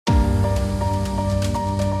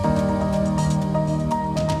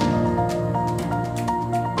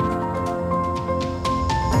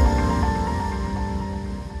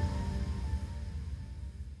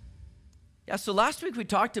Yeah, so last week we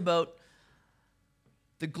talked about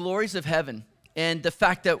the glories of heaven and the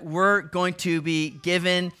fact that we're going to be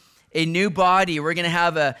given a new body. We're going to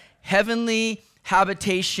have a heavenly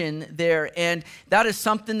habitation there, and that is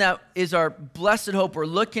something that is our blessed hope. We're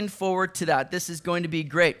looking forward to that. This is going to be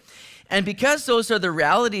great. And because those are the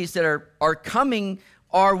realities that are coming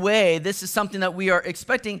our way, this is something that we are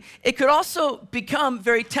expecting. It could also become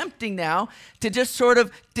very tempting now to just sort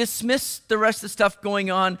of dismiss the rest of the stuff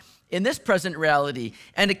going on in this present reality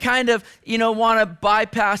and to kind of, want to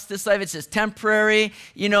bypass this life. It's just temporary.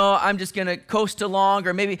 I'm just going to coast along,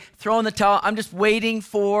 or maybe throw in the towel. I'm just waiting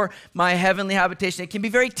for my heavenly habitation. It can be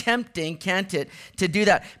very tempting, can't it, to do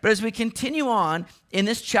that? But as we continue on in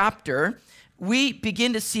this chapter, we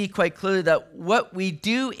begin to see quite clearly that what we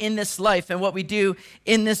do in this life and what we do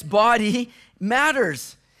in this body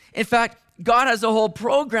matters. In fact, God has a whole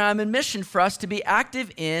program and mission for us to be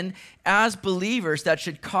active in as believers that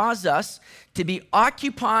should cause us to be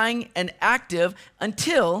occupying and active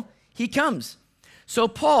until he comes. So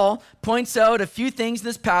Paul points out a few things in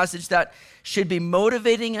this passage that should be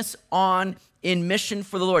motivating us on in mission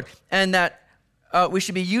for the Lord, and that we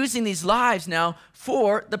should be using these lives now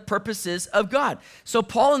for the purposes of God. So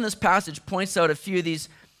Paul in this passage points out a few of these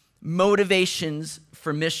motivations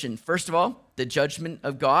for mission. First of all, the judgment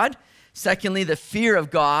of God. Secondly, the fear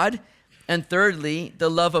of God. And thirdly, the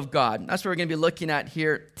love of God. That's what we're going to be looking at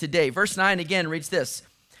here today. Verse 9 again reads this: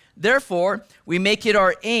 "Therefore, we make it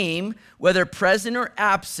our aim, whether present or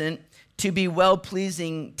absent, to be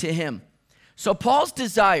well-pleasing to him." So Paul's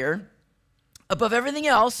desire, above everything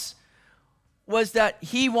else, was that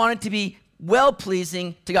he wanted to be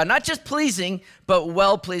well-pleasing to God. Not just pleasing, but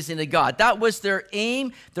well-pleasing to God. That was their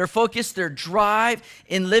aim, their focus, their drive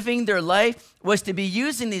in living their life, was to be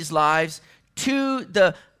using these lives to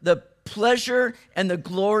the pleasure and the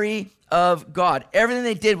glory of God. Everything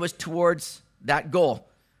they did was towards that goal.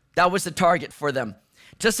 That was the target for them.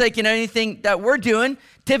 Just like in anything that we're doing,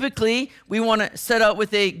 typically we want to set out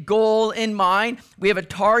with a goal in mind. We have a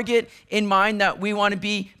target in mind that we want to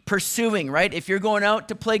be pursuing, right? If you're going out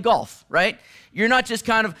to play golf, right? You're not just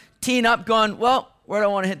kind of teeing up going, well, where do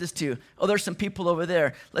I want to hit this to? Oh, there's some people over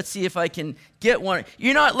there. Let's see if I can get one.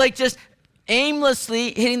 You're not like just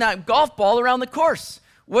aimlessly hitting that golf ball around the course.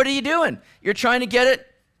 What are you doing? You're trying to get it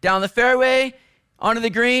down the fairway, onto the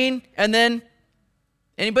green, and then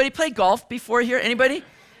anybody play golf before here? Anybody?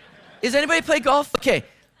 Is anybody play golf? Okay.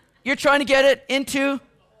 You're trying to get it into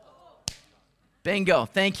bingo.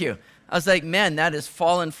 Thank you. I was like, man, that is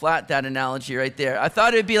falling flat, that analogy right there. I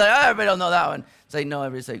thought it'd be like, everybody will know that one. It's like, no,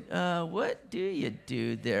 everybody's like, what do you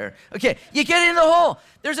do there? Okay, you get in the hole.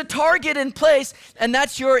 There's a target in place, and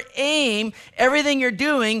that's your aim. Everything you're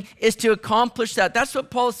doing is to accomplish that. That's what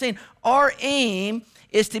Paul is saying. Our aim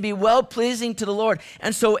is to be well-pleasing to the Lord.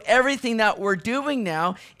 And so everything that we're doing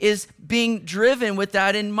now is being driven with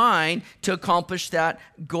that in mind to accomplish that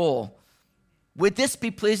goal. Would this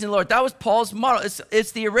be pleasing to the Lord? That was Paul's model.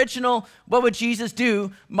 It's the original, what would Jesus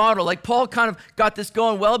do model. Like Paul kind of got this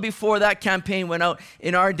going well before that campaign went out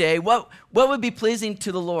in our day. What would be pleasing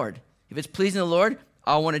to the Lord? If it's pleasing to the Lord,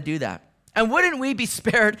 I want to do that. And wouldn't we be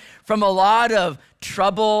spared from a lot of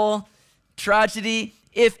trouble, tragedy,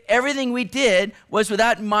 if everything we did was with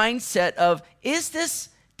that mindset of, is this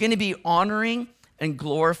going to be honoring and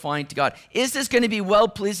glorifying to God? Is this going to be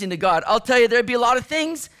well-pleasing to God? I'll tell you, there'd be a lot of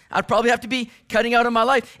things I'd probably have to be cutting out of my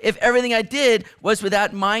life if everything I did was with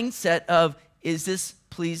that mindset of, is this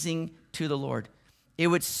pleasing to the Lord? It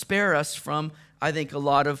would spare us from, I think, a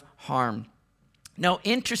lot of harm. Now,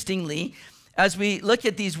 interestingly, as we look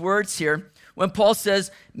at these words here, when Paul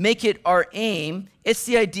says, make it our aim, it's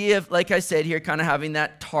the idea of, like I said here, kind of having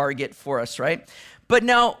that target for us, right? But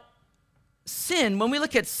now, sin, when we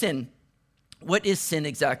look at sin, what is sin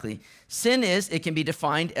exactly? Sin is, it can be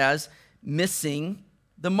defined as missing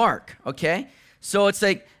the mark, okay? So it's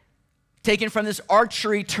like taken from this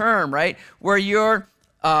archery term, right? Where you're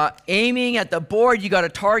aiming at the board, you got a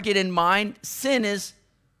target in mind. Sin is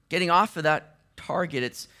getting off of that target.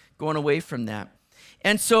 It's going away from that.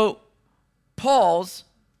 And so Paul's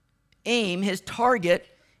aim, his target,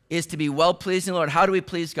 is to be well-pleasing, Lord. How do we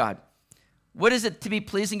please God? What is it to be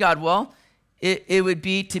pleasing God? Well, it would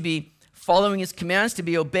be to be following his commands, to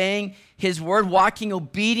be obeying his word, walking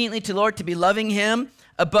obediently to the Lord, to be loving him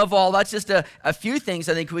above all. That's just a few things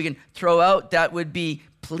I think we can throw out that would be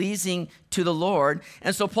pleasing to the Lord.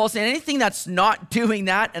 And so Paul's saying anything that's not doing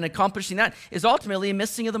that and accomplishing that is ultimately a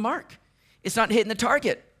missing of the mark. It's not hitting the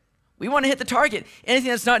target. We want to hit the target.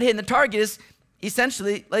 Anything that's not hitting the target is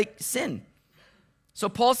essentially like sin. So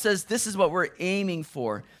Paul says this is what we're aiming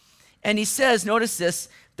for. And he says, notice this,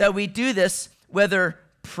 that we do this whether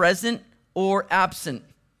present or absent.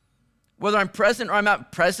 Whether I'm present or I'm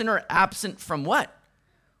not present or absent from what?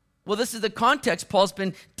 Well, this is the context Paul's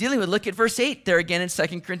been dealing with. Look at verse 8 there again in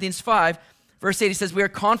 2 Corinthians 5. Verse 8, he says, we are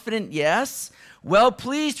confident, yes, well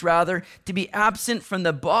pleased rather, to be absent from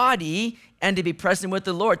the body and to be present with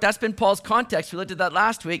the Lord. That's been Paul's context. We looked at that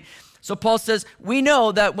last week. So Paul says, we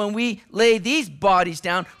know that when we lay these bodies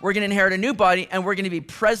down, we're going to inherit a new body and we're going to be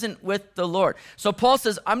present with the Lord. So Paul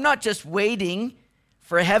says, I'm not just waiting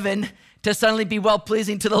for heaven to suddenly be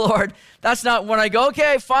well-pleasing to the Lord. That's not when I go,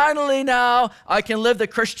 okay, finally now I can live the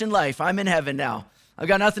Christian life. I'm in heaven now. I've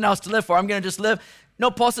got nothing else to live for. I'm going to just live. No,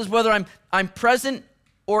 Paul says whether I'm present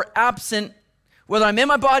or absent, whether I'm in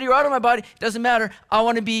my body or out of my body, doesn't matter. I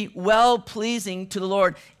want to be well-pleasing to the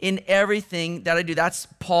Lord in everything that I do. That's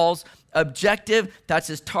Paul's objective. That's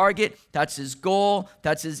his target. That's his goal.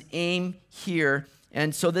 That's his aim here.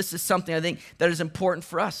 And so this is something I think that is important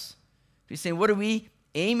for us. He's saying, what are we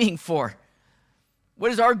aiming for?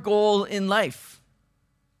 What is our goal in life?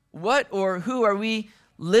 What or who are we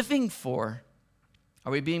living for?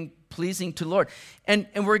 Are we being pleasing to the Lord? And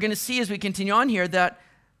we're going to see as we continue on here that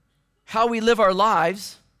how we live our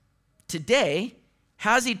lives today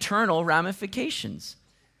has eternal ramifications.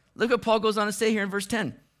 Look what Paul goes on to say here in verse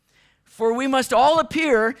 10. For we must all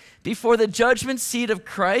appear before the judgment seat of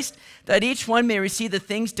Christ, that each one may receive the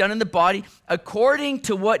things done in the body according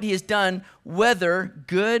to what he has done, whether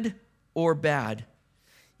good or bad.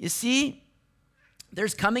 You see,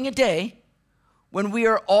 there's coming a day when we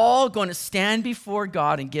are all going to stand before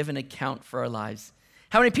God and give an account for our lives.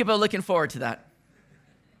 How many people are looking forward to that?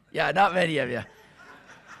 Yeah, not many of you.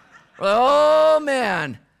 Oh,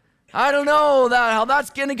 man, I don't know how that's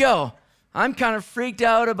going to go. I'm kind of freaked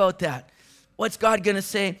out about that. What's God going to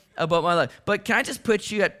say about my life? But can I just put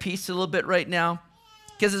you at peace a little bit right now?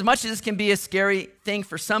 Because as much as this can be a scary thing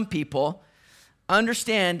for some people,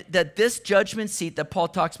 understand that this judgment seat that Paul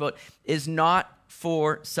talks about is not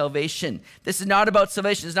for salvation. This is not about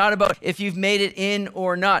salvation. It's not about if you've made it in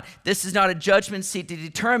or not. This is not a judgment seat to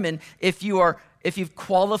determine if you've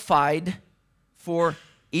qualified for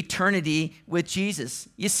eternity with Jesus.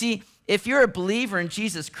 You see, if you're a believer in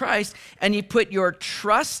Jesus Christ and you put your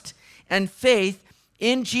trust and faith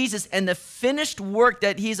in Jesus and the finished work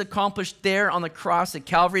that he's accomplished there on the cross at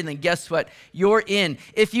Calvary, then guess what? You're in.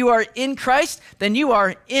 If you are in Christ, then you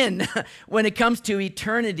are in when it comes to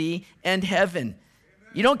eternity and heaven.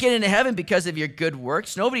 You don't get into heaven because of your good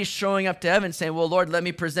works. Nobody's showing up to heaven saying, well, Lord, let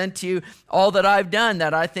me present to you all that I've done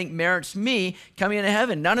that I think merits me coming into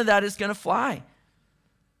heaven. None of that is going to fly.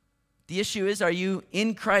 The issue is, are you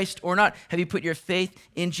in Christ or not? Have you put your faith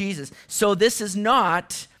in Jesus? So this is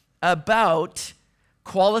not about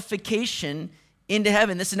qualification into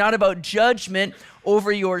heaven. This is not about judgment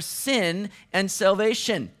over your sin and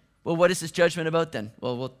salvation. Well, what is this judgment about then?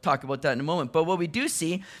 Well, we'll talk about that in a moment. But what we do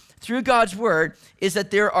see through God's word is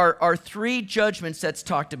that there are three judgments that's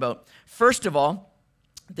talked about. First of all,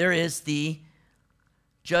 there is the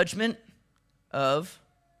judgment of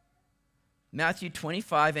Matthew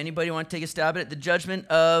 25. Anybody want to take a stab at it? The judgment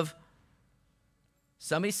of,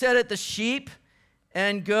 somebody said it, the sheep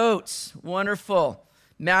and goats. Wonderful.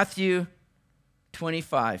 Matthew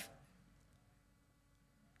 25.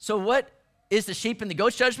 So what is the sheep and the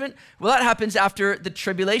goats judgment? Well, that happens after the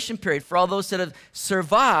tribulation period. For all those that have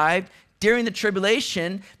survived during the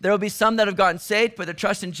tribulation, there will be some that have gotten saved, put their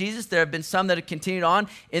trust in Jesus. There have been some that have continued on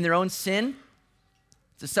in their own sin.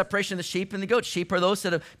 It's a separation of the sheep and the goats. Sheep are those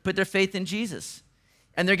that have put their faith in Jesus.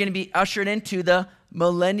 And they're going to be ushered into the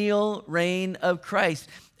millennial reign of Christ.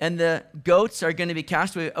 And the goats are going to be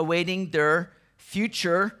cast away, awaiting their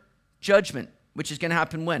future judgment, which is going to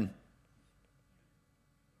happen when?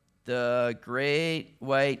 The great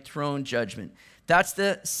white throne judgment. That's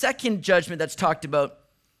the second judgment that's talked about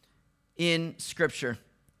in Scripture.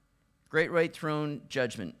 Great white throne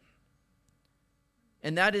judgment.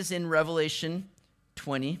 And that is in Revelation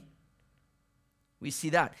 20. We see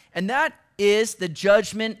that. And that is the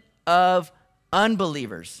judgment of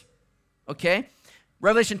unbelievers. Okay?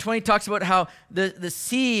 Revelation 20 talks about how the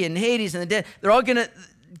sea and Hades and the dead, they're all going to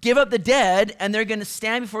give up the dead and they're going to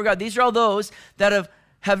stand before God. These are all those that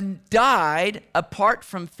have died apart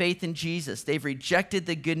from faith in Jesus. They've rejected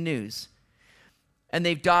the good news. And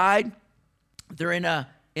they've died. They're in a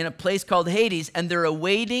place called Hades, and they're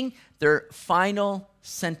awaiting their final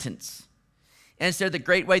sentence. And it's there the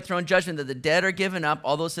great white throne judgment that the dead are given up,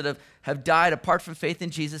 all those that have died apart from faith in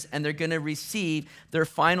Jesus, and they're going to receive their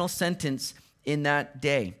final sentence in that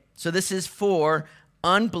day. So this is for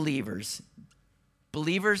unbelievers.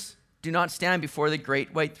 Believers do not stand before the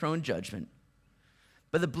great white throne judgment.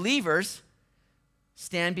 But the believers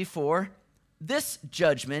stand before this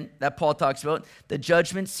judgment that Paul talks about, the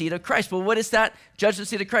judgment seat of Christ. Well, what is that judgment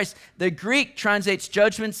seat of Christ? The Greek translates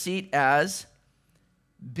judgment seat as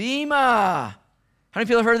bema. How many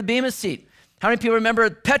people have heard of the bema seat? How many people remember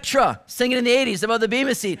Petra singing in the 80s about the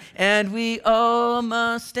bema seat? And we all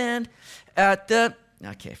must stand at the...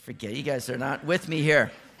 Okay, forget. You guys are not with me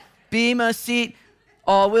here. Bema seat,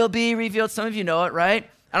 all will be revealed. Some of you know it, right?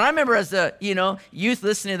 And I remember as a, youth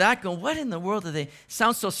listening to that going, what in the world do they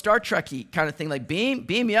sound so Star Trek-y kind of thing, like beam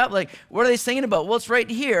me up? Like, what are they singing about? Well, it's right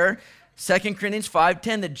here, 2 Corinthians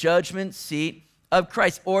 5:10, the judgment seat of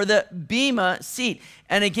Christ, or the bema seat.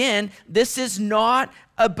 And again, this is not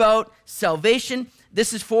about salvation.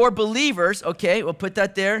 This is for believers, okay? We'll put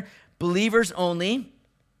that there, believers only.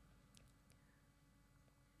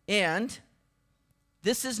 And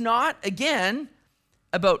this is not, again,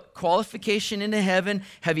 about qualification into heaven.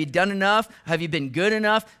 Have you done enough? Have you been good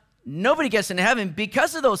enough? Nobody gets into heaven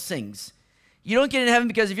because of those things. You don't get into heaven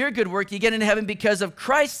because of your good work. You get into heaven because of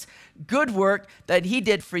Christ's good work that he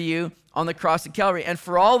did for you on the cross of Calvary. And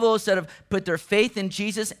for all those that have put their faith in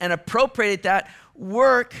Jesus and appropriated that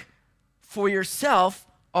work for yourself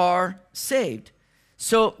are saved.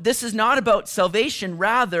 So this is not about salvation.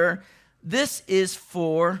 Rather, this is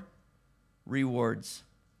for rewards.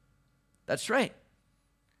 That's right.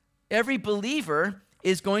 Every believer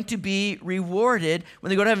is going to be rewarded when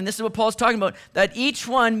they go to heaven. This is what Paul's talking about, that each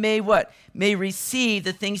one may what? May receive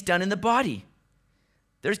the things done in the body.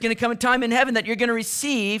 There's going to come a time in heaven that you're going to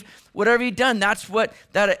receive whatever you've done. That's what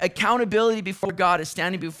that accountability before God is,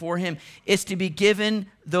 standing before him, is to be given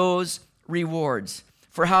those rewards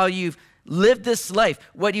for how you've lived this life,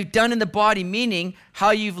 what you've done in the body, meaning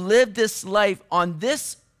how you've lived this life on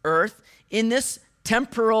this earth, in this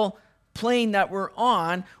temporal plane that we're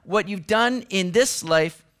on. What you've done in this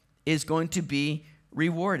life is going to be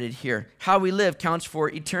rewarded here. How we live counts for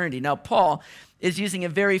eternity. Now, Paul is using a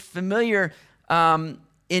very familiar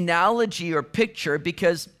analogy or picture,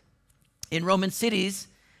 because in Roman cities,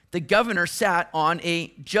 the governor sat on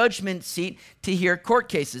a judgment seat to hear court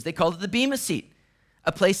cases. They called it the bema seat,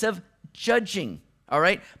 a place of judging. All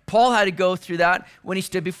right? Paul had to go through that when he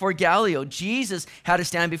stood before Gallio. Jesus had to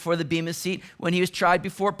stand before the bema seat when he was tried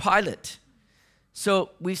before Pilate.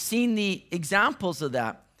 So we've seen the examples of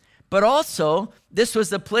that. But also, this was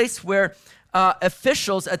the place where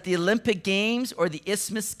officials at the Olympic Games or the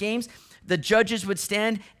Isthmus Games, the judges would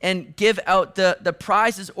stand and give out the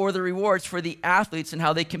prizes or the rewards for the athletes and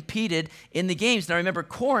how they competed in the games. Now remember,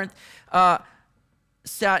 Corinth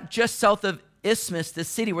sat just south of Isthmus, the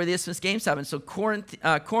city where the Isthmus Games happened. So Corinth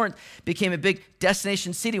became a big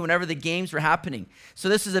destination city whenever the games were happening. So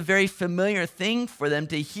this is a very familiar thing for them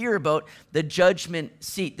to hear about, the judgment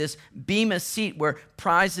seat, this bema seat where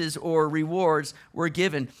prizes or rewards were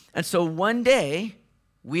given. And so one day,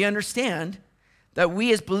 we understand that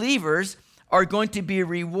we as believers are going to be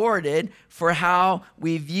rewarded for how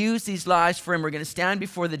we've used these lives for him. We're going to stand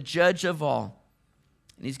before the judge of all,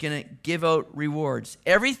 and he's going to give out rewards.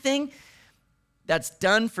 Everything that's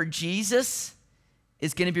done for Jesus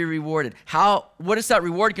is going to be rewarded. What is that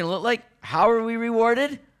reward going to look like? How are we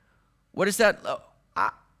rewarded? What is that?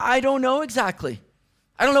 I don't know exactly.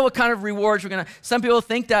 I don't know what kind of rewards we're going to. Some people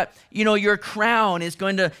think that, your crown is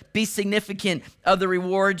going to be significant of the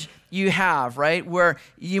rewards you have, right? Where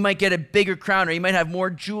you might get a bigger crown, or you might have more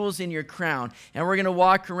jewels in your crown. And we're going to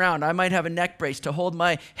walk around. I might have a neck brace to hold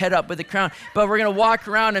my head up with the crown. But we're going to walk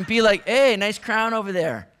around and be like, hey, nice crown over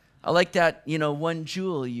there. I like that, one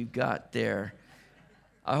jewel you got there.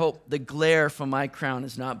 I hope the glare from my crown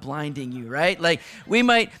is not blinding you, right? Like we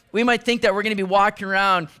might think that we're going to be walking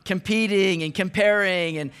around competing and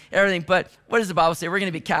comparing and everything, but what does the Bible say? We're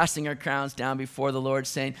going to be casting our crowns down before the Lord,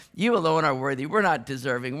 saying, you alone are worthy. We're not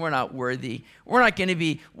deserving. We're not worthy. We're not going to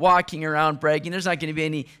be walking around bragging. There's not going to be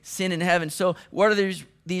any sin in heaven. So what are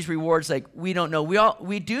these rewards like? We don't know.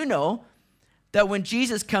 We do know that when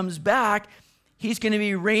Jesus comes back, he's going to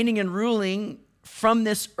be reigning and ruling from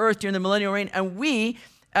this earth during the millennial reign, and we,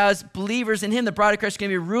 as believers in him, the bride of Christ, are going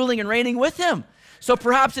to be ruling and reigning with him. So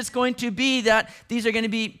perhaps it's going to be that these are going to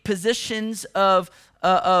be positions of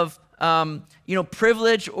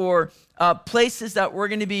privilege or places that we're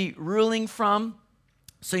going to be ruling from.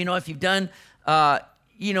 So, if you've done,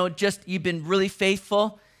 you've been really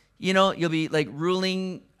faithful, you'll be like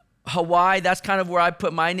ruling Hawaii. That's kind of where I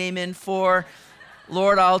put my name in for.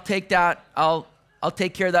 Lord, I'll take that. I'll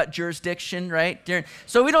take care of that jurisdiction, right?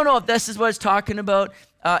 So we don't know if this is what it's talking about.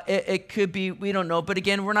 It could be, we don't know. But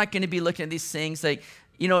again, we're not going to be looking at these things like,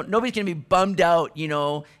 nobody's going to be bummed out,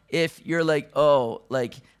 if you're like, oh,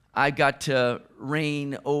 like I got to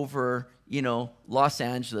reign over, Los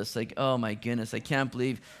Angeles. Like, oh my goodness, I can't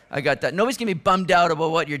believe I got that. Nobody's going to be bummed out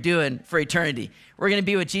about what you're doing for eternity. We're going to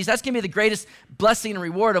be with Jesus. That's going to be the greatest blessing and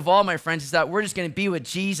reward of all, my friends, is that we're just going to be with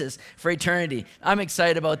Jesus for eternity. I'm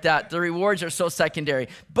excited about that. The rewards are so secondary.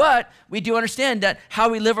 But we do understand that how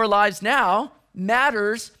we live our lives now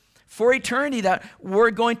matters for eternity, that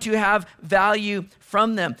we're going to have value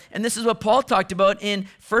from them. And this is what Paul talked about in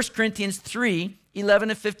 1 Corinthians 3, 11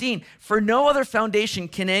 and 15. For no other foundation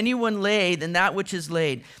can anyone lay than that which is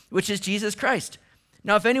laid, which is Jesus Christ.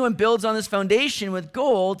 Now, if anyone builds on this foundation with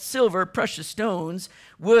gold, silver, precious stones,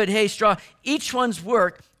 wood, hay, straw, each one's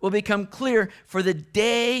work will become clear, for the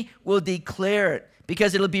day will declare it,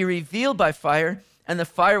 because it'll be revealed by fire, and the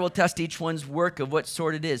fire will test each one's work of what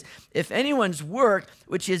sort it is. If anyone's work,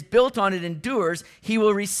 which is built on it, endures, he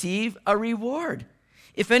will receive a reward.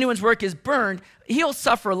 If anyone's work is burned, he'll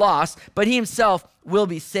suffer loss, but he himself will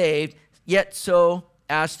be saved, yet so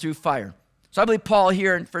as through fire. So I believe Paul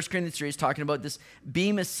here in 1 Corinthians 3 is talking about this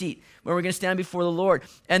bema seat, where we're going to stand before the Lord,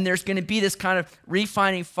 and there's going to be this kind of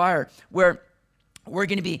refining fire, where we're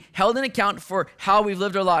going to be held in account for how we've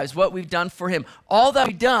lived our lives, what we've done for him. All that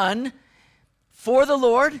we've done for the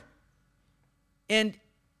Lord and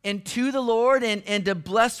to the Lord and to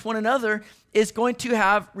bless one another is going to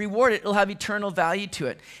have reward. It'll have eternal value to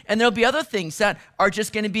it. And there'll be other things that are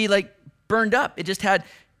just going to be like burned up. It just had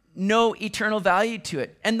no eternal value to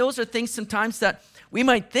it. And those are things sometimes that we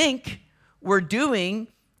might think we're doing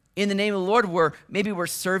in the name of the Lord, where maybe we're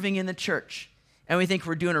serving in the church and we think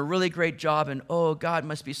we're doing a really great job and, oh, God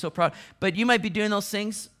must be so proud. But you might be doing those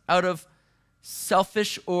things out of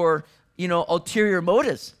selfish or, ulterior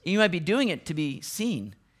motives. You might be doing it to be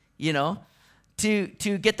seen, to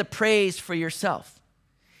get the praise for yourself.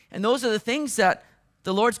 And those are the things that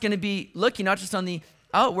the Lord's going to be looking not just on the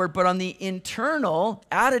outward, but on the internal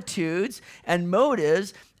attitudes and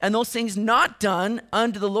motives, and those things not done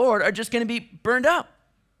unto the Lord are just going to be burned up.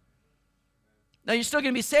 Now, you're still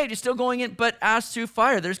going to be saved. You're still going in, but as through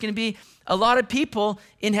fire. There's going to be a lot of people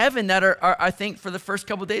in heaven that are I think, for the first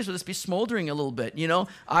couple of days will just be smoldering a little bit,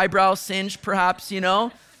 eyebrow singe, perhaps,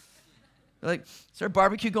 Like, is there a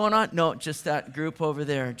barbecue going on? No, just that group over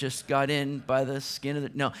there just got in by the skin of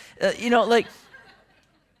the, no.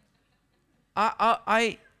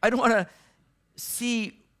 I don't want to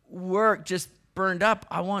see work just burned up.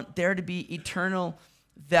 I want there to be eternal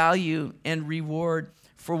value and reward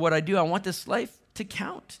for what I do. I want this life to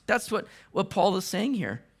count. That's what Paul is saying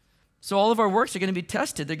here. So all of our works are going to be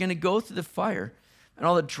tested. They're going to go through the fire, and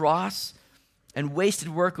all the dross and wasted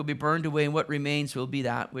work will be burned away, and what remains will be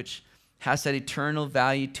that which has that eternal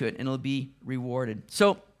value to it, and it'll be rewarded.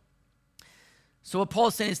 So what Paul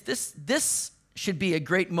is saying is this should be a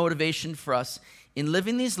great motivation for us in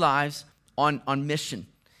living these lives on mission,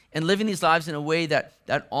 and living these lives in a way that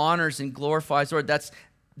honors and glorifies the Lord,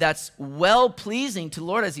 that's well-pleasing to the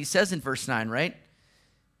Lord, as he says in verse 9, right?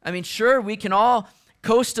 I mean, sure, we can all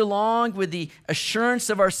coast along with the assurance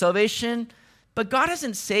of our salvation, but God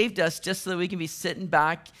hasn't saved us just so that we can be sitting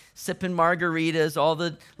back, sipping margaritas all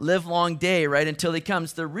the live-long day, right, until he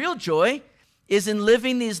comes. The real joy is in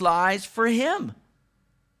living these lives for him.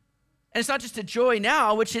 And it's not just a joy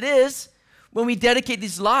now, which it is, when we dedicate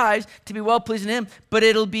these lives to be well-pleasing to him, but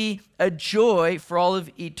it'll be a joy for all of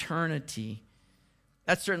eternity.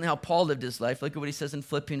 That's certainly how Paul lived his life. Look at what he says in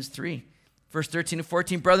Philippians 3. Verse 13 and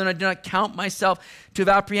 14, brethren, I do not count myself to have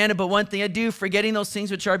apprehended, but one thing I do, forgetting those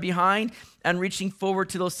things which are behind and reaching forward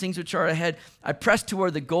to those things which are ahead, I press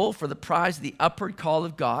toward the goal for the prize of the upward call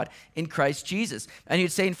of God in Christ Jesus. And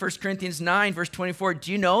you'd say in 1 Corinthians 9, verse 24,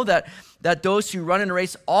 do you know that those who run in a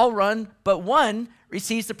race all run, but one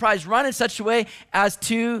receives the prize? Run in such a way as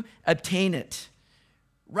to obtain it.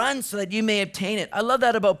 Run so that you may obtain it. I love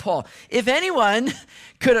that about Paul. If anyone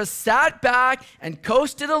could have sat back and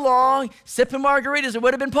coasted along, sipping margaritas, it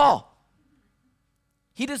would have been Paul.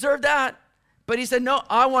 He deserved that. But he said, no,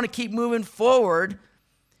 I want to keep moving forward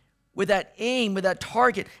with that aim, with that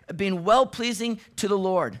target of being well-pleasing to the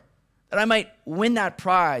Lord, that I might win that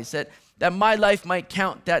prize, that my life might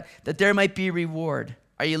count, that there might be reward.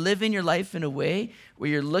 Are you living your life in a way where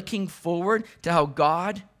you're looking forward to how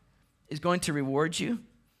God is going to reward you?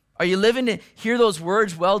 Are you living to hear those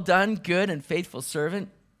words, well done, good and faithful servant?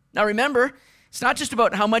 Now remember, it's not just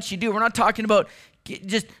about how much you do. We're not talking about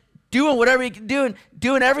just doing whatever you can do and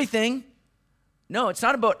doing everything. No, it's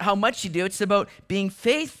not about how much you do. It's about being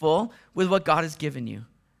faithful with what God has given you.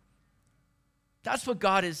 That's what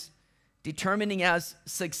God is determining as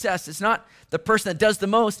success. It's not the person that does the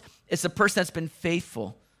most. It's the person that's been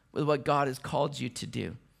faithful with what God has called you to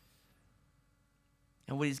do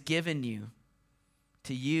and what he's given you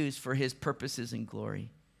to use for his purposes and glory.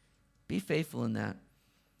 Be faithful in that.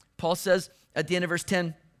 Paul says at the end of verse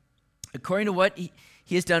 10, according to what he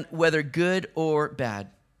has done, whether good or bad.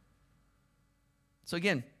 So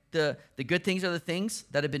again, the good things are the things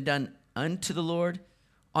that have been done unto the Lord,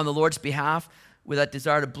 on the Lord's behalf, with that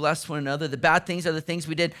desire to bless one another. The bad things are the things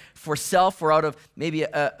we did for self or out of maybe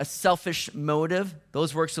a selfish motive.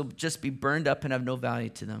 Those works will just be burned up and have no value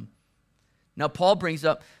to them. Now, Paul brings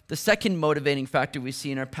up the second motivating factor we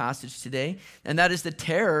see in our passage today, and that is the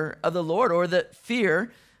terror of the Lord, or the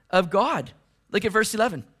fear of God. Look at verse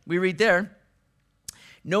 11. We read there,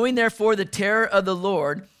 knowing therefore the terror of the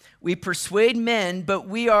Lord, we persuade men, but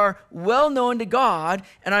we are well known to God,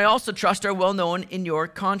 and I also trust are well known in your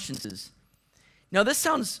consciences. Now, this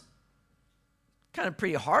sounds kind of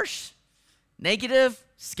pretty harsh, negative,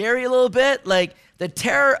 scary a little bit, like the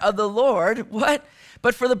terror of the Lord. What?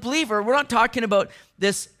 But for the believer, we're not talking about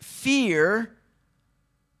this fear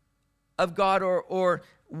of God or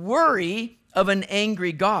worry of an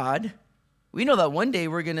angry God. We know that one day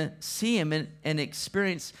we're going to see him and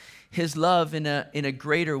experience his love in a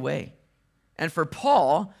greater way. And for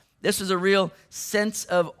Paul, this was a real sense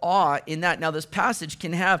of awe in that. Now, this passage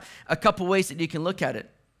can have a couple ways that you can look at it.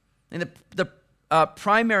 And the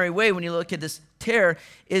primary way when you look at this terror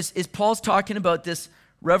is Paul's talking about this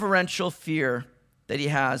reverential fear that he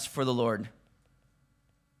has for the Lord.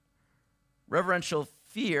 Reverential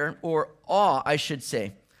fear, or awe, I should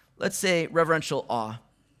say. Let's say reverential awe,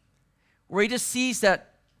 where he just sees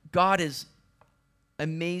that God is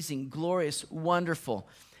amazing, glorious, wonderful.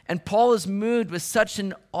 And Paul is moved with such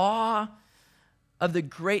an awe of the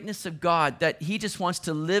greatness of God that he just wants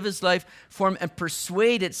to live his life for him and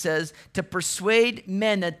persuade, it says, to persuade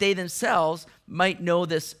men that they themselves might know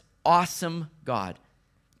this awesome God.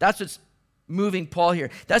 That's what's moving Paul here.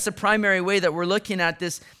 That's the primary way that we're looking at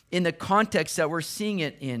this in the context that we're seeing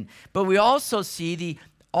it in. But we also see the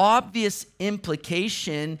obvious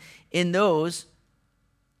implication in those,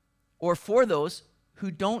 or for those,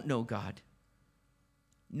 who don't know God.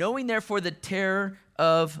 Knowing, therefore, the terror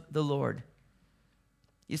of the Lord.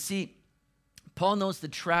 You see, Paul knows the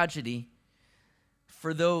tragedy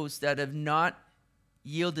for those that have not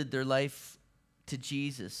yielded their life to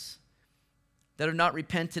Jesus, that have not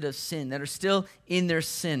repented of sin, that are still in their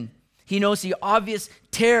sin. He knows the obvious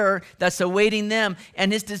terror that's awaiting them,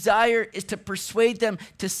 and his desire is to persuade them,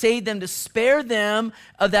 to save them, to spare them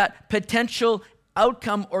of that potential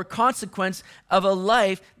outcome or consequence of a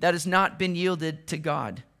life that has not been yielded to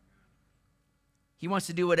God. He wants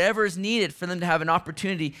to do whatever is needed for them to have an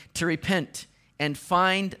opportunity to repent and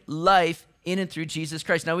find life in and through Jesus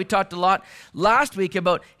Christ. Now, we talked a lot last week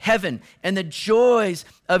about heaven and the joys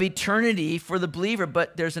of eternity for the believer,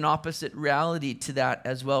 but there's an opposite reality to that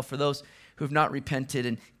as well for those who have not repented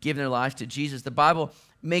and given their lives to Jesus. The Bible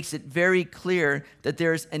makes it very clear that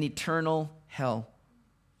there's an eternal hell.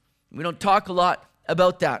 We don't talk a lot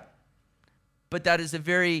about that, but that is a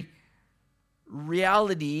very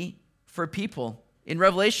reality for people. In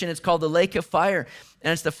Revelation, it's called the lake of fire,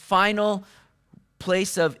 and it's the final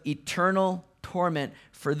place of eternal torment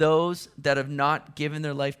for those that have not given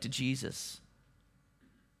their life to Jesus.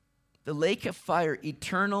 The lake of fire,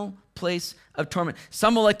 eternal place of torment.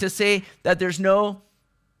 Some will like to say that there's no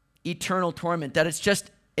eternal torment, that it's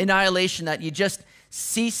just annihilation, that you just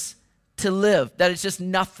cease to live, that it's just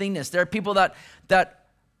nothingness. There are people that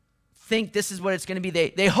think this is what it's going to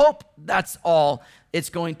be. They hope that's all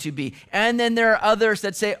it's going to be. And then there are others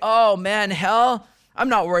that say, oh man, hell, I'm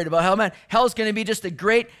not worried about hell, man. Hell's going to be just a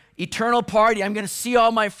great eternal party. I'm going to see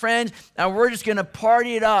all my friends, and we're just going to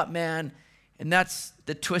party it up, man. And that's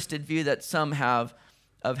the twisted view that some have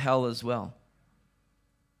of hell as well.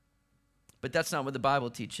 But that's not what the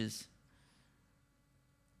Bible teaches.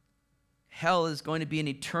 Hell is going to be an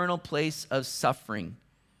eternal place of suffering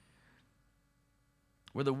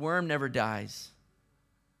where the worm never dies.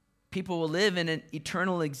 People will live in an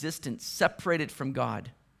eternal existence separated from God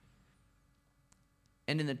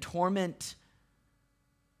and in the torment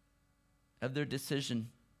of their decision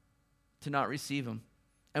to not receive him.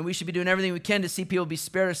 And we should be doing everything we can to see people be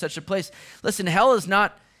spared of such a place. Listen, hell is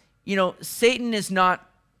not, hell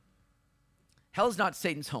is not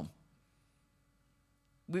Satan's home.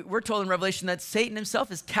 We're told in Revelation that Satan himself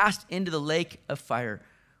is cast into the lake of fire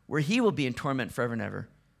where he will be in torment forever and ever.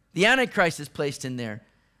 The Antichrist is placed in there.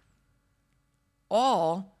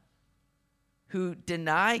 All who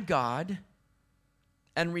deny God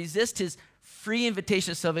and resist his free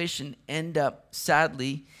invitation of salvation end up,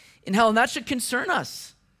 sadly, in hell. And that should concern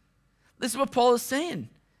us. This is what Paul is saying.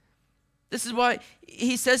 This is why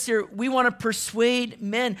he says here, we want to persuade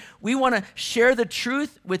men. We want to share the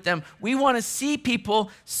truth with them. We want to see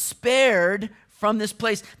people spared from this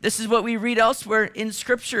place. This is what we read elsewhere in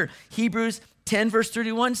Scripture. Hebrews 10 verse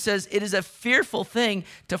 31 says, it is a fearful thing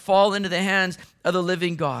to fall into the hands of the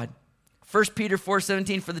living God. 1 Peter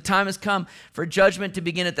 4:17, for the time has come for judgment to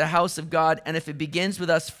begin at the house of God. And if it begins with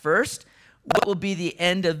us first, what will be the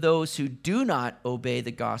end of those who do not obey the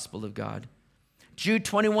gospel of God? Jude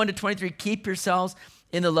 21-23, keep yourselves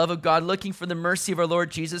in the love of God, looking for the mercy of our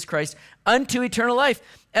Lord Jesus Christ unto eternal life.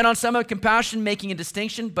 And on some have compassion, making a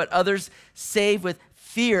distinction, but others save with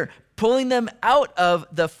fear, pulling them out of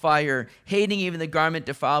the fire, hating even the garment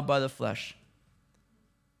defiled by the flesh.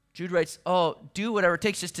 Jude writes, oh, do whatever it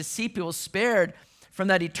takes just to see people spared from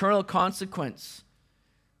that eternal consequence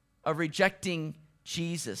of rejecting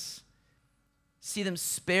Jesus. See them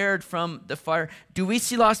spared from the fire. Do we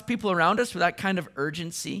see lost people around us with that kind of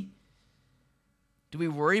urgency? Do we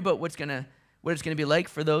worry about what it's going to be like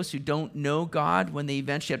for those who don't know God when they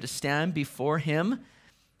eventually have to stand before him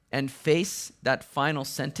and face that final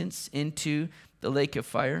sentence into the lake of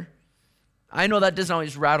fire? I know that doesn't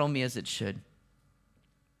always rattle me as it should.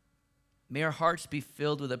 May our hearts be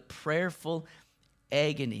filled with a prayerful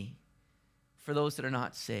agony for those that are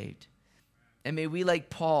not saved. And may we, like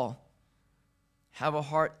Paul, have a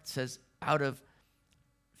heart that says, out of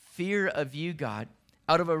fear of you, God,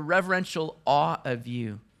 out of a reverential awe of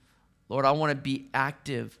you, Lord, I want to be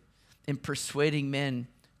active in persuading men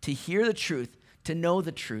to hear the truth, to know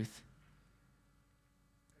the truth,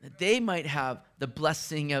 that they might have the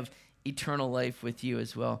blessing of eternal life with you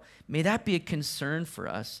as well. May that be a concern for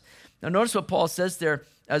us. Now, notice what Paul says there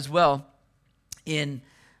as well in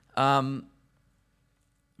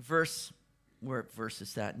verse, where verse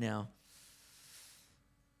is that now?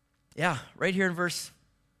 Yeah, right here in verse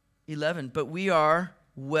 11. But we are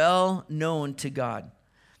well known to God.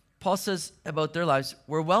 Paul says about their lives,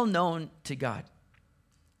 we're well known to God.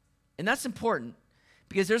 And that's important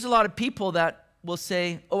because there's a lot of people that will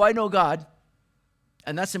say, oh, I know God.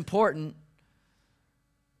 And that's important,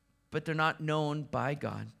 but they're not known by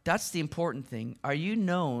God. That's the important thing. Are you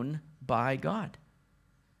known by God?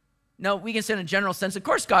 Now, we can say in a general sense, of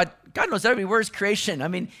course, God knows everybody. We're his creation. I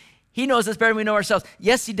mean, he knows us better than we know ourselves.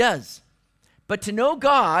 Yes, he does. But to know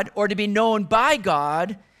God or to be known by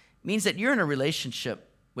God means that you're in a relationship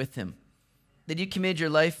with him, that you committed your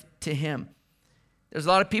life to him. There's a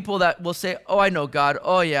lot of people that will say, oh, I know God.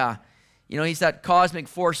 Oh, yeah. You know, he's that cosmic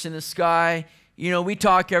force in the sky. You know, we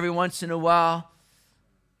talk every once in a while.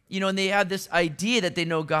 You know, and they have this idea that they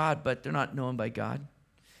know God, but they're not known by God.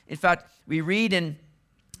 In fact, we read in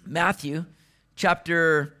Matthew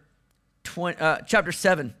chapter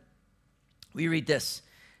 7, we read this.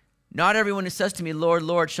 Not everyone who says to me, Lord,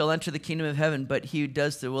 Lord, shall enter the kingdom of heaven, but he who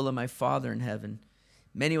does the will of my Father in heaven.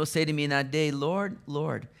 Many will say to me in that day, Lord,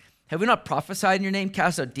 Lord, have we not prophesied in your name,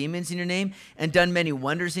 cast out demons in your name, and done many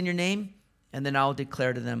wonders in your name? And then I will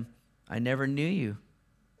declare to them, I never knew you.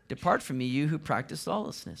 Depart from me, you who practice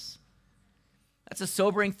lawlessness. That's a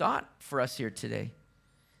sobering thought for us here today.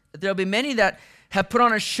 That there'll be many that have put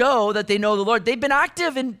on a show that they know the Lord. They've been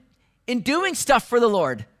active in doing stuff for the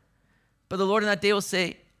Lord. But the Lord in that day will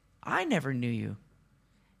say, I never knew you.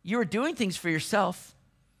 You were doing things for yourself.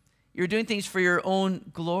 You're doing things for your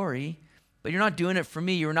own glory, but you're not doing it for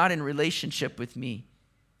me. You're not in relationship with me.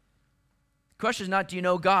 The question is not, do you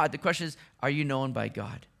know God? The question is, are you known by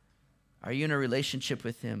God? Are you in a relationship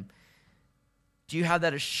with him? Do you have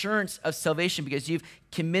that assurance of salvation because you've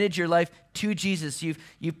committed your life to Jesus?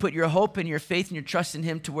 You've put your hope and your faith and your trust in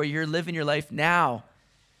him to where you're living your life now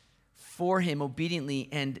for him obediently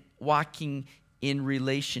and walking in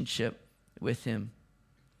relationship with him.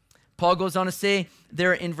 Paul goes on to say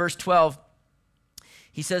there in verse 12,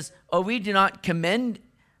 he says, oh, we do not commend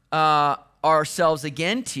ourselves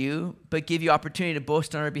again to you, but give you opportunity to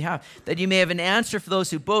boast on our behalf, that you may have an answer for those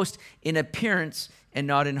who boast in appearance and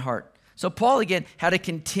not in heart. So Paul, again, had to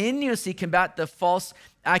continuously combat the false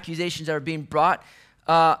accusations that were being brought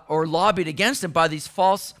or lobbied against him by these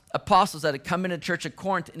false apostles that had come into the church of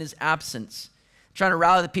Corinth in his absence, trying to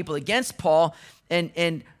rally the people against Paul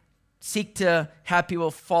and seek to have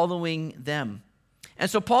people following them. And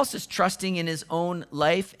so Paul's just trusting in his own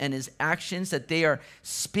life and his actions that they are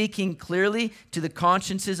speaking clearly to the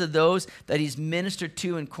consciences of those that he's ministered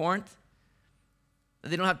to in Corinth. That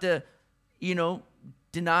they don't have to,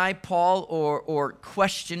 deny Paul or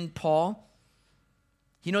question Paul.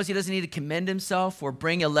 He knows he doesn't need to commend himself or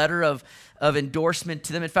bring a letter of endorsement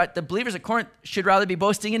to them. In fact, the believers at Corinth should rather be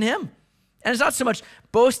boasting in him. And it's not so much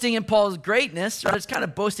boasting in Paul's greatness, right? It's kind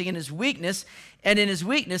of boasting in his weakness, and in his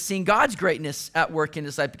weakness, seeing God's greatness at work in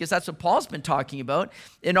his life, because that's what Paul's been talking about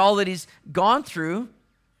in all that he's gone through,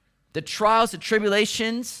 the trials, the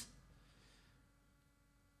tribulations.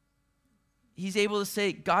 he's able to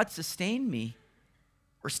say, God sustained me.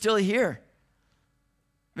 We're still here.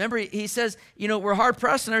 Remember, he says, we're hard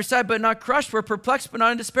pressed on our side, but not crushed. We're perplexed, but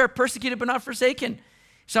not in despair. Persecuted, but not forsaken.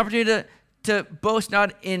 It's an opportunity to boast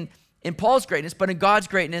not in Paul's greatness, but in God's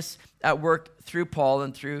greatness at work through Paul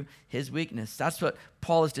and through his weakness. That's what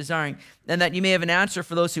Paul is desiring. And that you may have an answer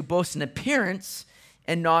for those who boast in appearance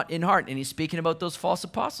and not in heart. And he's speaking about those false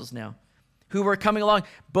apostles now, who were coming along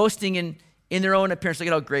boasting in their own appearance. Look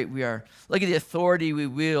at how great we are. Look at the authority we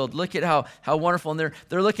wield. Look at how wonderful. And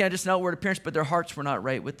they're looking at just an outward appearance, but their hearts were not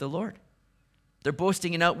right with the Lord. They're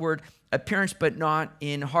boasting in outward appearance, but not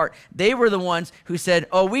in heart. They were the ones who said,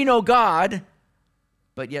 oh, we know God,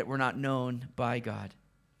 but yet we're not known by God.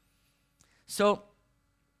 So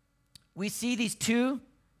we see these two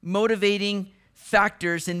motivating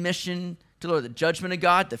factors in mission to the Lord: the judgment of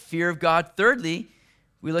God, the fear of God. Thirdly,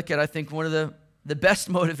 we look at, I think, one of the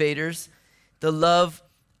best motivators, the love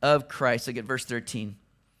of Christ. Look at verse 13.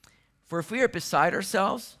 For if we are beside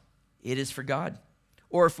ourselves, it is for God.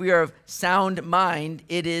 Or if we are of sound mind,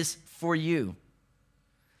 it is for you.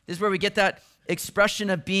 This is where we get that expression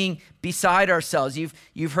of being beside ourselves.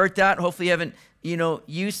 You've heard that. Hopefully you haven't,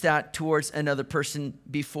 used that towards another person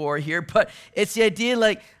before here. But it's the idea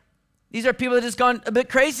like these are people that just gone a bit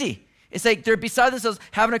crazy. It's like they're beside themselves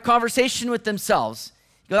having a conversation with themselves.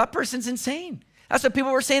 You go, that person's insane. That's what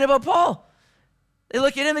people were saying about Paul. They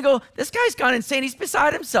look at him and go, this guy's gone insane. He's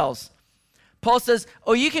beside himself. Paul says,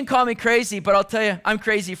 oh, you can call me crazy, but I'll tell you, I'm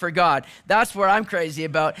crazy for God. That's what I'm crazy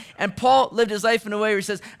about. And Paul lived his life in a way where he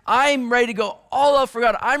says, I'm ready to go all out for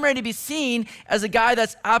God. I'm ready to be seen as a guy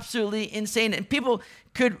that's absolutely insane. And people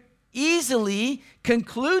could easily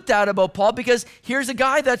conclude that about Paul, because here's a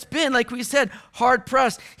guy that's been, like we said,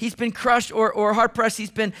 hard-pressed. He's been crushed or hard-pressed.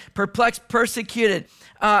 He's been perplexed, persecuted.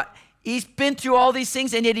 He's been through all these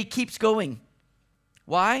things, and yet he keeps going.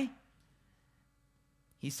 Why?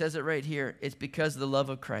 He says it right here. It's because of the love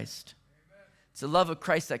of Christ. Amen. It's the love of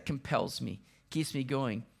Christ that compels me, keeps me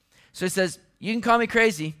going. So he says, you can call me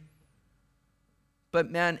crazy,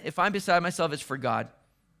 but man, if I'm beside myself, it's for God.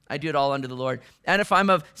 I do it all under the Lord. And if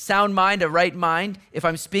I'm of sound mind, a right mind, if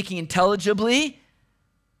I'm speaking intelligibly,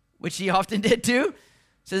 which he often did too,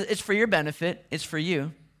 says it's for your benefit, it's for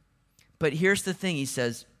you. But here's the thing, he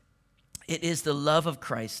says, it is the love of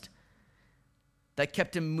Christ that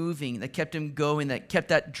kept him moving, that kept him going, that kept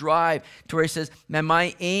that drive to where he says, man,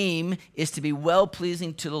 my aim is to be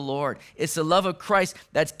well-pleasing to the Lord. It's the love of Christ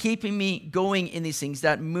that's keeping me going in these things,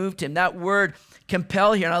 that moved him. That word,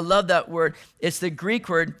 compel here, and I love that word. It's the Greek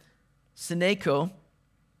word, syneko.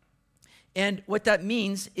 And what that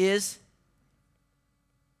means is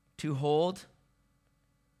to hold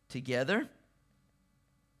together.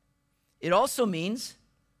 It also means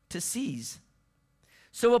to seize.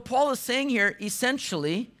 So what Paul is saying here,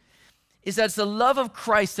 essentially, is that it's the love of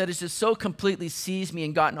Christ that has just so completely seized me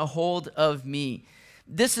and gotten a hold of me.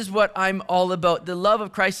 This is what I'm all about. The love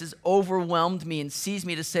of Christ has overwhelmed me and seized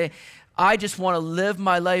me to say, I just want to live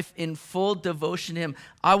my life in full devotion to him.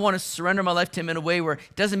 I want to surrender my life to him in a way where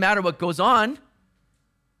it doesn't matter what goes on,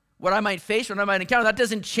 what I might face, what I might encounter. That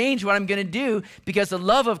doesn't change what I'm going to do, because the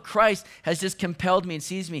love of Christ has just compelled me and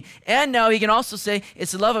seized me. And now he can also say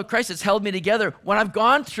it's the love of Christ that's held me together when I've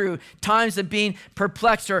gone through times of being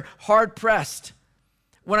perplexed or hard-pressed.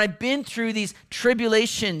 When I've been through these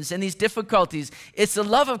tribulations and these difficulties, it's the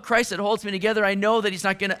love of Christ that holds me together. I know that he's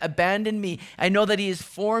not going to abandon me. I know that he is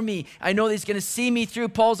for me. I know that he's going to see me through.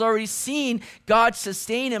 Paul's already seen God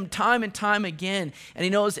sustain him time and time again, and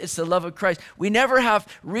he knows it's the love of Christ. We never have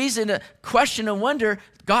reason to question and wonder,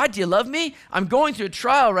 God, do you love me? I'm going through a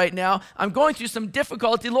trial right now. I'm going through some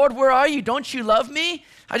difficulty. Lord, where are you? Don't you love me?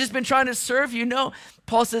 I've just been trying to serve you. No,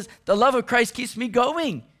 Paul says the love of Christ keeps me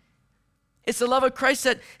going. It's the love of Christ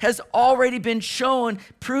that has already been shown,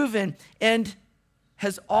 proven, and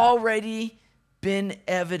has already been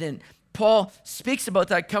evident. Paul speaks about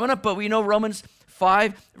that coming up, but we know Romans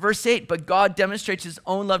 5, verse 8, but God demonstrates his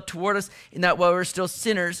own love toward us in that while we're still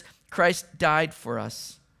sinners, Christ died for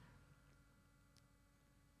us.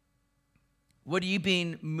 What are you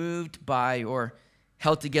being moved by or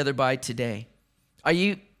held together by today? Are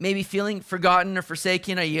you maybe feeling forgotten or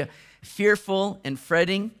forsaken? Are you fearful and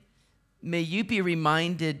fretting? May you be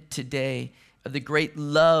reminded today of the great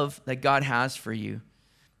love that God has for you.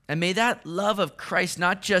 And may that love of Christ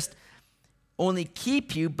not just only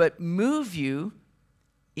keep you, but move you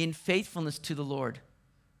in faithfulness to the Lord,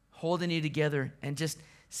 holding you together and just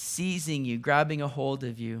seizing you, grabbing a hold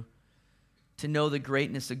of you to know the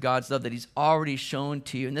greatness of God's love that he's already shown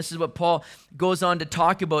to you. And this is what Paul goes on to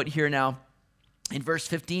talk about here now in verse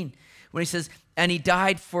 15, when he says, and he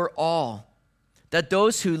died for all, that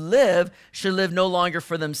those who live should live no longer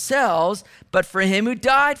for themselves, but for him who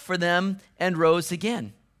died for them and rose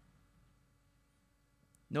again.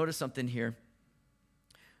 Notice something here.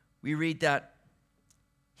 We read that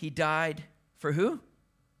he died for who?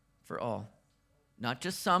 For all. Not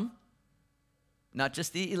just some, not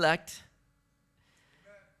just the elect,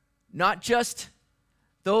 not just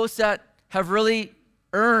those that have really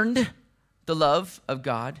earned the love of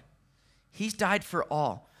God. He's died for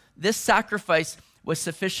all. This sacrifice was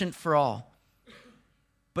sufficient for all.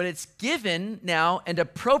 But it's given now and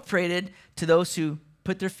appropriated to those who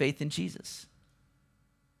put their faith in Jesus.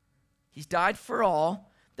 He's died for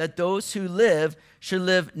all, that those who live should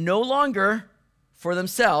live no longer for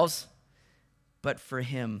themselves, but for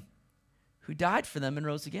him who died for them and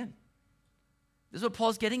rose again. This is what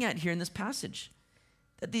Paul's getting at here in this passage.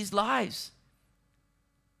 That these lives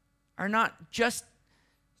are not just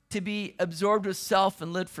to be absorbed with self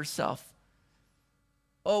and lived for self.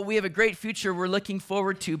 Oh, we have a great future we're looking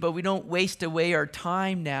forward to, but we don't waste away our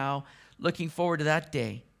time now looking forward to that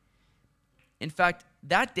day. In fact,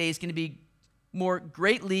 that day is going to be more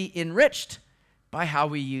greatly enriched by how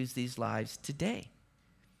we use these lives today.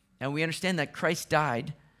 And we understand that Christ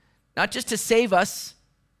died, not just to save us,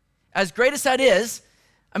 as great as that is.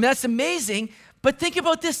 I mean, that's amazing. But think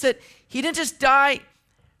about this, that he didn't just die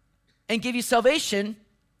and give you salvation.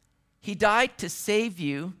 He died to save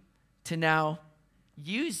you, to now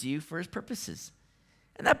use you for his purposes.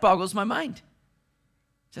 And that boggles my mind.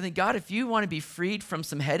 So I think, God, if you want to be freed from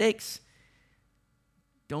some headaches,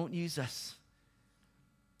 don't use us.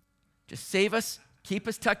 Just save us, keep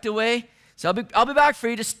us tucked away. So I'll be back for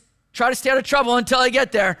you. Just try to stay out of trouble until I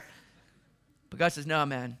get there. But God says, no,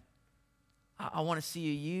 man, I want to see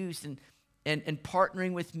you used and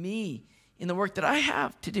partnering with me in the work that I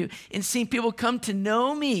have to do, in seeing people come to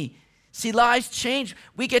know me, see lives change.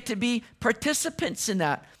 We get to be participants in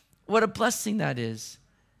that. What a blessing that is.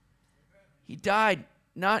 He died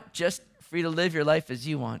not just for you to live your life as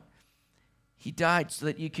you want. He died so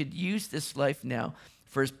that you could use this life now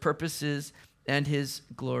for his purposes and his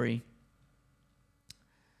glory.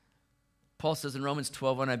 Paul says in Romans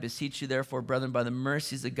 12:1, I beseech you therefore, brethren, by the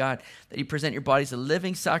mercies of God, that you present your bodies a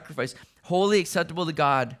living sacrifice, wholly acceptable to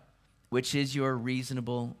God, which is your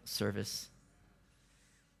reasonable service.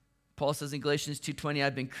 Paul says in Galatians 2:20,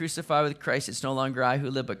 I've been crucified with Christ. It's no longer I who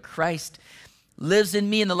live, but Christ lives in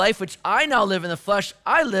me. In the life which I now live in the flesh,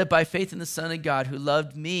 I live by faith in the Son of God, who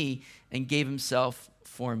loved me and gave himself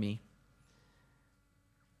for me.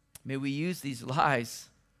 May we use these lives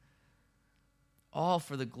all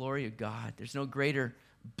for the glory of God. There's no greater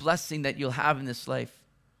blessing that you'll have in this life.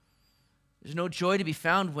 There's no joy to be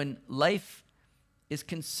found when life is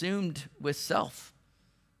consumed with self.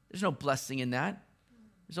 There's no blessing in that.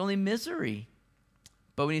 There's only misery.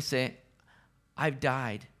 But when you say, I've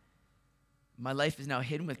died, my life is now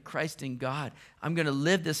hidden with Christ in God. I'm going to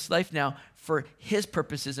live this life now for his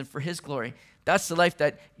purposes and for his glory. That's the life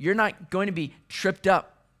that you're not going to be tripped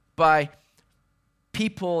up by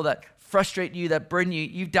people that frustrate you, that burden you.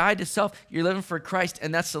 You've died to self. You're living for Christ,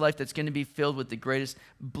 and that's the life that's going to be filled with the greatest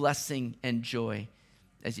blessing and joy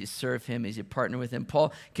as you serve him, as you partner with him.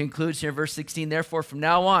 Paul concludes here, verse 16, therefore, from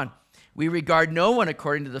now on, we regard no one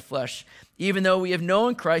according to the flesh. Even though we have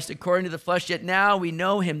known Christ according to the flesh, yet now we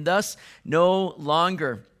know him thus no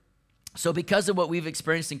longer. So because of what we've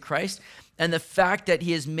experienced in Christ and the fact that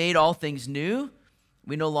he has made all things new,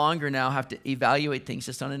 we no longer now have to evaluate things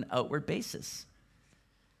just on an outward basis.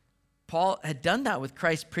 Paul had done that with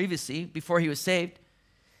Christ previously before he was saved.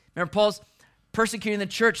 Remember, Paul's persecuting the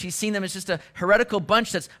church. He's seen them as just a heretical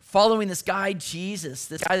bunch that's following this guy, Jesus,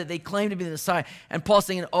 this guy that they claim to be the Messiah. And Paul's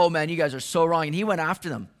thinking, oh man, you guys are so wrong. And he went after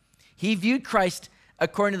them. He viewed Christ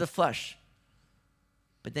according to the flesh.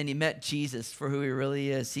 But then he met Jesus for who he really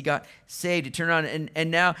is. He got saved. He turned around,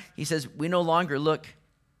 and now he says, we no longer look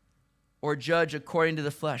or judge according to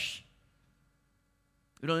the flesh.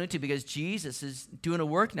 We don't need to, because Jesus is doing a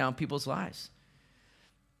work now in people's lives.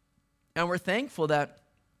 And we're thankful that,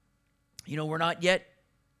 we're not yet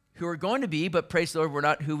who we're going to be, but praise the Lord, we're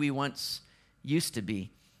not who we once used to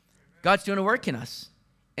be. God's doing a work in us.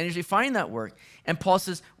 And as we find that work, and Paul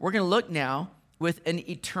says, we're going to look now with an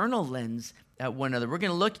eternal lens at one another. We're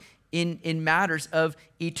going to look in matters of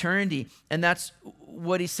eternity. And that's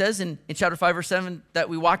what he says in chapter 5, verse 7, that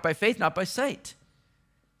we walk by faith, not by sight.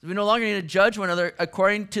 We no longer need to judge one another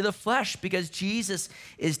according to the flesh, because Jesus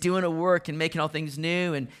is doing a work and making all things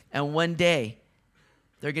new. And one day,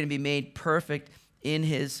 they're going to be made perfect in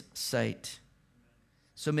his sight.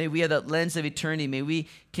 So may we have that lens of eternity. May we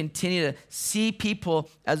continue to see people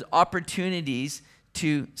as opportunities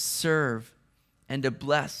to serve and to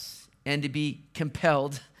bless and to be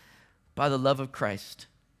compelled by the love of Christ.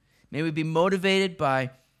 May we be motivated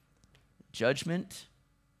by judgment,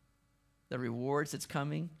 the rewards that's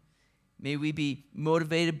coming. May we be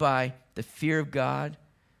motivated by the fear of God,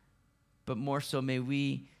 but more so may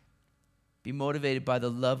we be motivated by the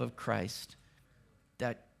love of Christ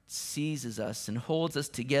that seizes us and holds us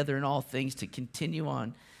together in all things to continue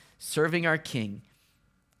on serving our King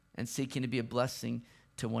and seeking to be a blessing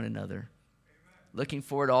to one another. Amen. Looking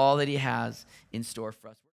forward to all that he has in store for us.